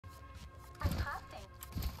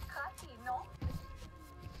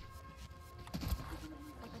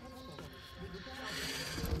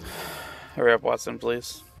Hurry up, Watson,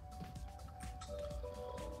 please.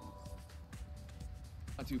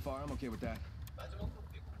 Not too far. I'm okay with that.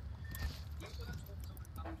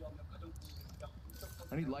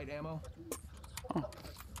 I need light ammo. Oh.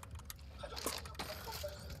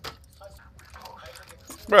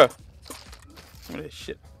 Bruh. Look at this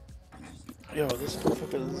shit. Yo, this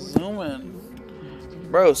motherfucker is zooming.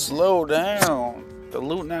 Bro, slow down. The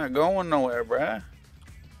loot not going nowhere, bruh.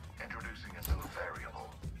 Introducing a new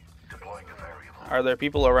variable. Deploying a variable. Are there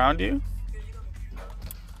people around you?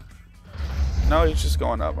 No, he's just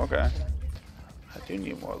going up. Okay. I do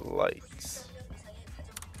need more lights.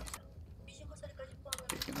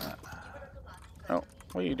 Taking that. Oh,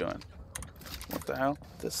 what are you doing? What the hell?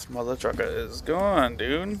 This mother trucker is gone,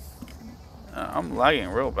 dude. I'm lagging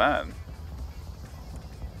real bad.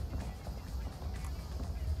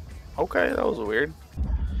 Okay, that was weird.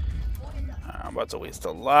 I'm about to waste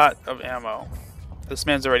a lot of ammo. This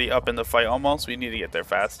man's already up in the fight almost. We need to get there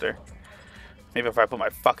faster. Maybe if I put my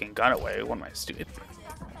fucking gun away, what am I, stupid?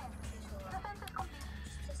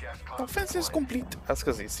 Offense is complete. That's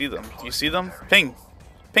because you see them. You see them? Ping.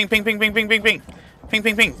 Ping, ping, ping, ping, ping, ping, ping. Ping,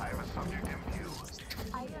 ping, ping.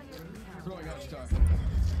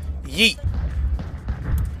 Yeet.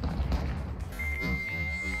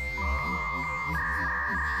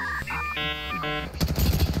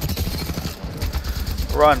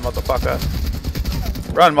 Run, motherfucker.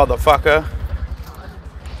 Run, motherfucker.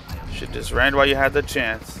 Should just ran while you had the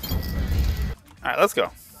chance. Alright, let's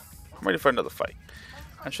go. I'm ready for another fight.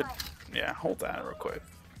 I should, yeah, hold that real quick.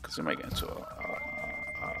 Because we might get into a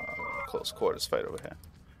close quarters fight over here.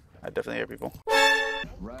 I definitely hear people.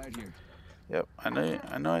 Right here. Yep, I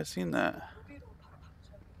know I've seen that.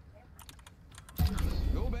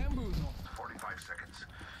 No bamboozle. 45 seconds.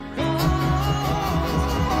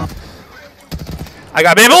 I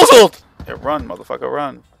got bamboozled! Yeah, run, motherfucker,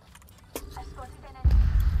 run.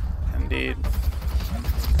 Indeed.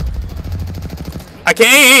 I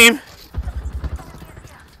came!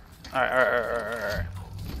 Alright.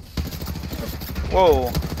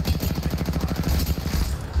 Whoa.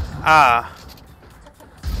 Ah.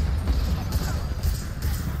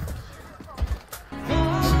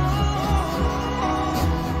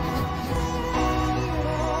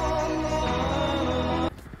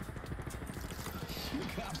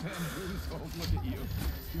 Look at you.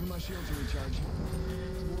 Give my shield to recharge.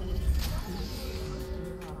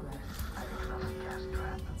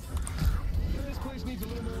 This place needs a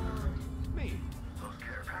little more me. Those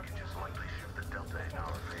care packages likely shift the Delta in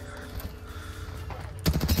our favor.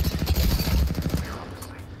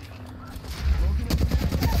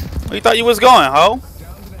 Where you thought you was going, ho?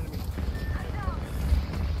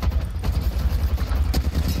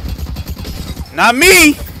 Not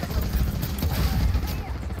me!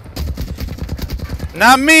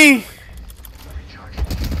 Not me!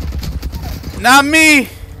 Not me!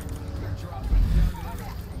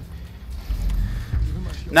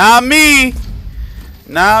 Not me!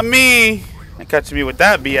 Not me! You're catching me with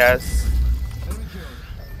that BS.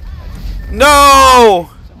 No!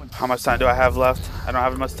 How much time do I have left? I don't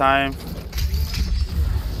have much time.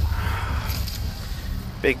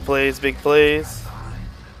 Big plays, big plays.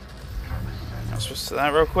 Let's switch to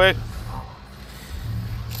that real quick.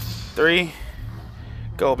 3.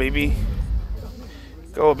 Go, baby.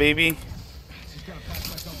 Go, baby.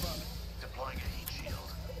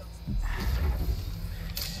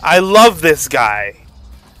 I love this guy.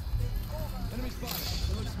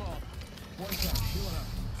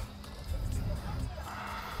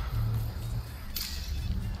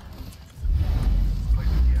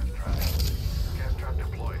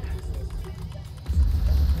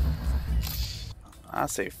 I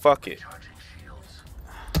say fuck it.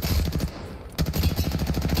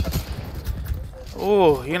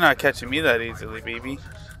 Ooh, you're not catching me that easily, baby.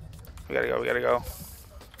 We gotta go, we gotta go.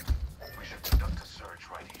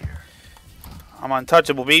 I'm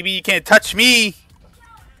untouchable, baby. You can't touch me.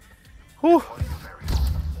 Whew.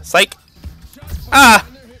 Psych. Ah!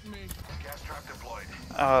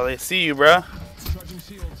 Oh, they see you, bruh.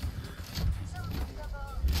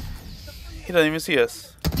 He doesn't even see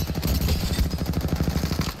us.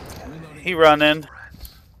 He running.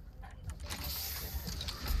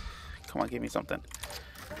 Come on, give me something.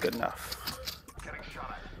 Good enough.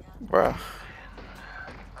 Bruh.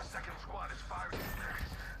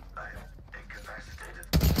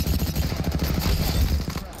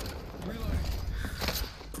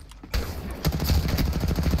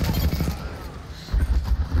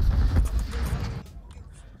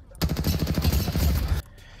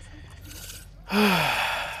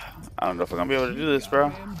 I don't know if I'm gonna be able to do this,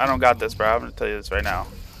 bro. I don't got this, bro. I'm gonna tell you this right now.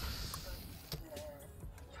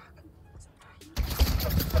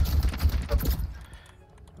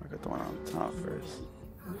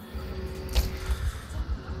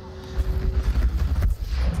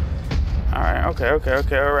 Alright,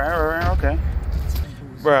 okay, alright, okay.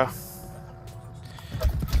 Bro.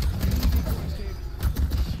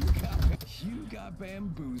 You got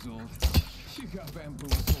bamboozled. You got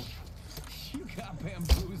bamboozled. You got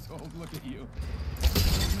bamboozled. Look at you.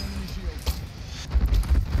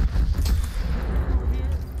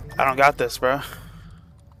 I don't got this, bro.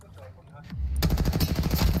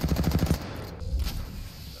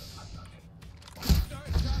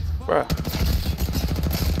 Bro.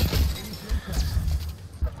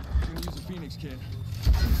 Gonna use a Phoenix kit.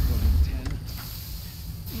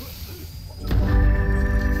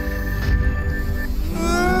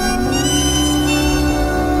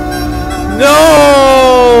 No!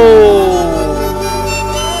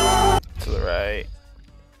 To the right.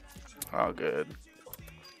 All good.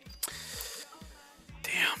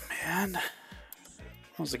 Damn, man.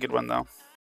 That was a good one, though.